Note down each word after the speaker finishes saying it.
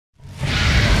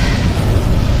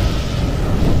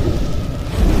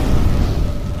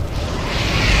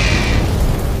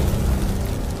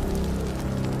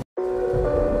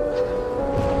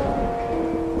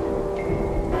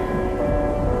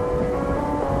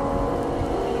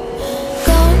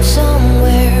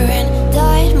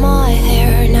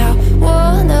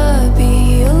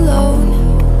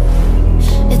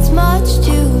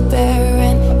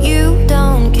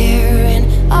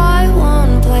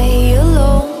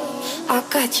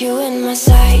got you in my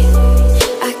sight.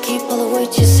 I keep all the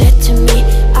words you said to me.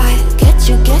 I get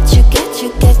you, get you, get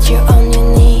you, get you on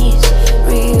your knees.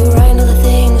 Rewrite all the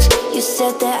things you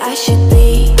said that I should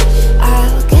be.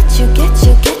 I'll get you, get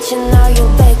you, get you. Now you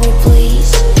beg me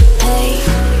please. Hey,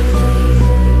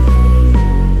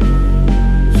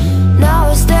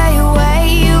 now I stay away.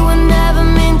 You were never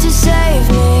meant to save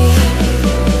me.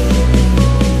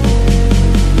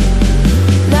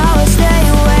 Now I stay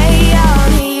away. I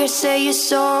don't hear you say you're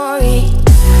sorry.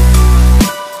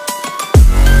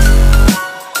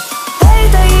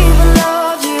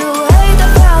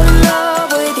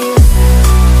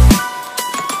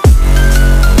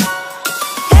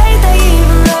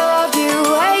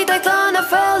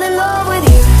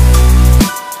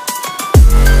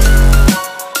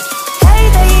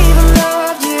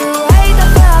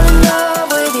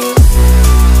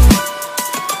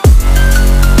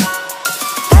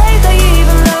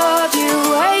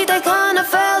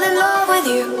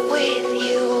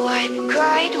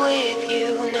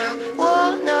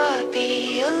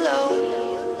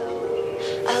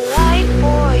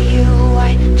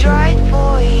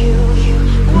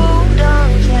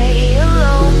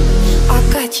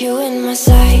 You in my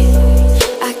sight.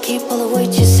 I keep all the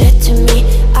words you said to me.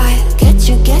 I get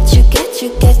you, get you, get you,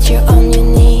 get you on your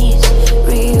knees.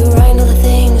 Rewrite all the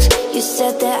things you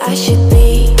said that I should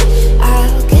be.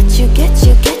 I'll get you, get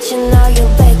you, get you. Now you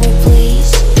beg me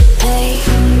please. Hey,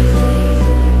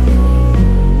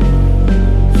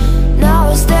 now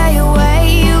I stay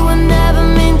away. You were never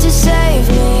meant to save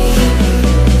me.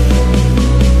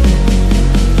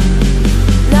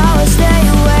 Now I stay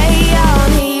away. I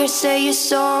don't hear you say you're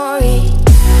sorry.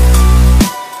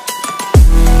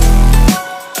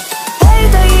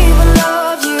 Hate I even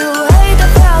loved you. Hate I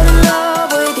fell in love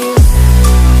with you.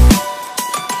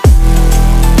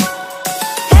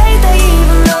 Hate I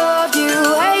even loved you.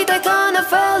 Hate I kinda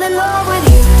fell in love with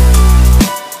you.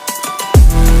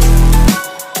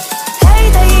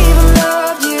 Hate I even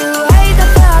loved you. Hate I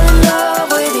fell in love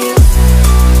with you.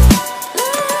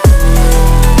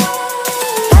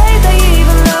 Hate I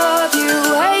even loved you.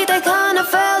 Hate I kinda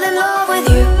fell in love with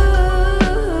you.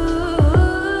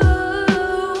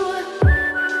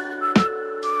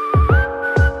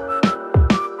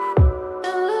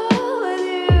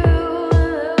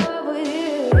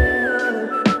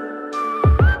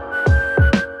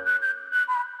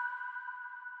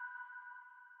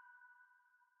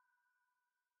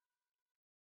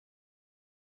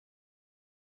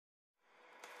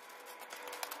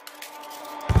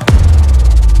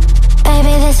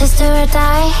 Baby, this is do or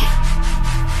die.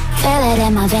 Feel it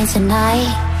in my veins tonight.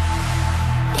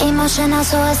 Emotional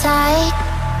suicide.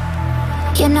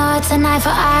 You know it's an eye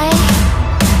for eye.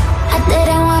 I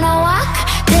didn't wanna walk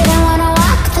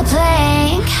the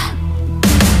plank.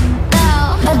 No,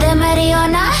 but the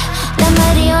Mariona,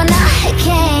 it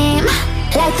came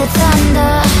like the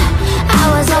thunder. I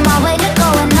was on my way to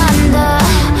going under.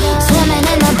 Swimming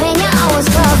in the pain, yeah, I was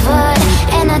covered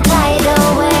in a tidal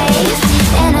wave,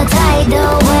 in a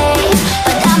tidal wave.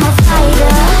 But I'm a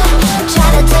fighter. Try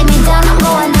to take me down, I'm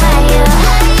going higher.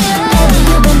 Baby,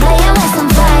 you've been playing with some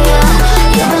fire.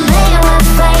 You've been playing with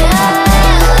fire.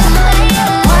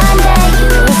 One day you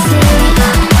will see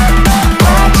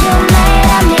what you made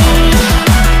of me.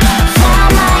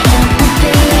 Found my inner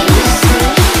peace.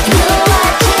 You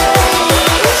are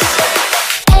choice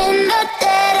in the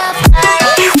dead of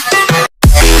night.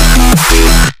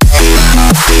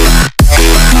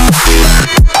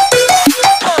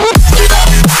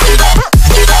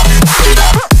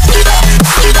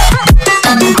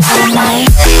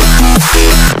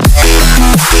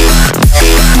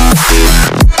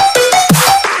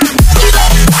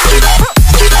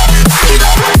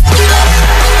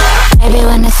 Maybe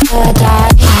when it's still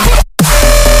dark,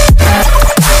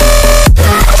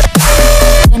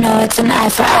 you know it's an eye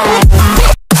for eye.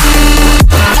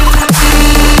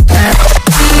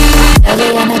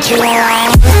 Every energy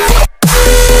alive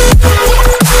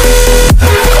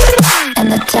in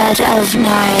the dead of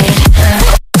night.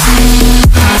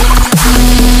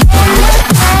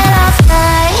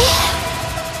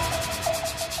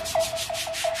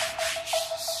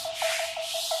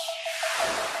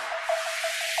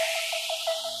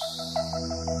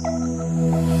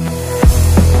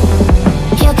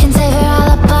 You can save your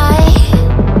alibi.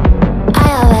 I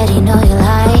already know you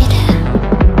lied.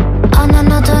 Oh no,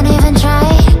 no, don't even try.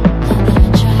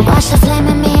 Watch the flame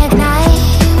in me ignite.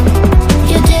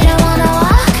 You didn't wanna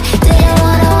walk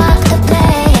the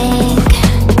plank.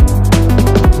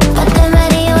 But the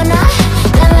Mariona,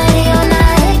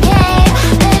 it came.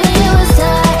 Baby, it was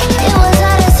dark, it was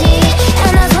hard to see.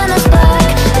 And that's when the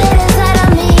spark lit inside of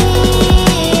me.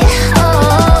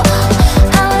 Oh,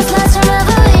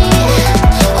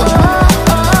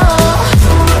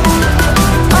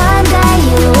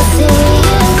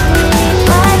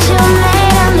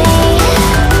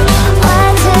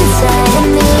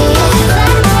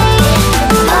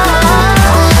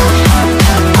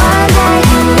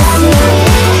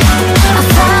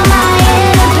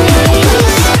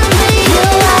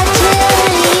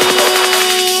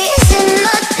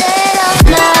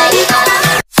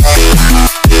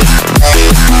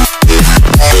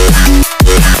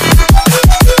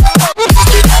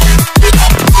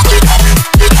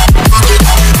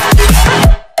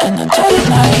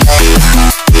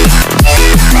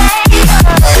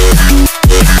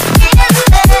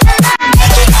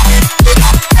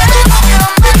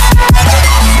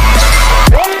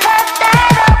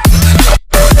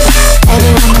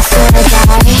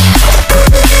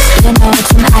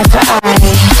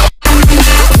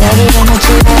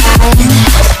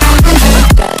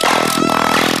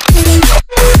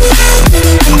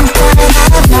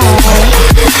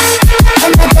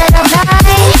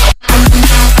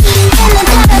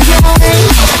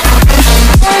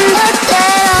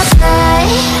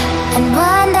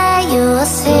 will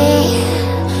see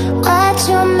what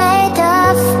you made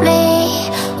of me,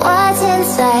 what's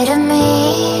inside of me.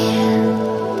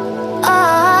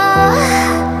 Oh,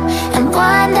 and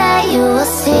one day you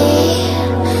will see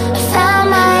I found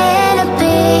my inner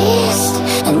beast,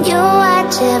 and you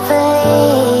watch it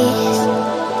release.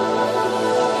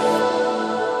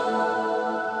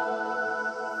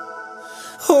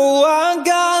 Oh, I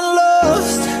got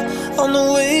lost on the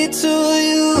way to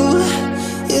you,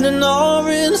 in an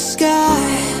orange sky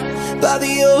by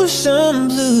the ocean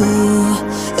blue.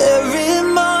 Every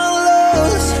mile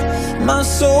lost, my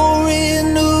soul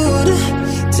renewed,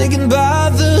 taken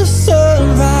by the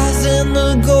sunrise and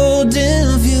the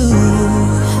golden view.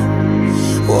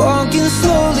 Walking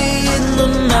slowly in the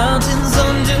mountains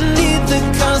underneath the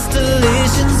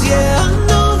constellations, yeah.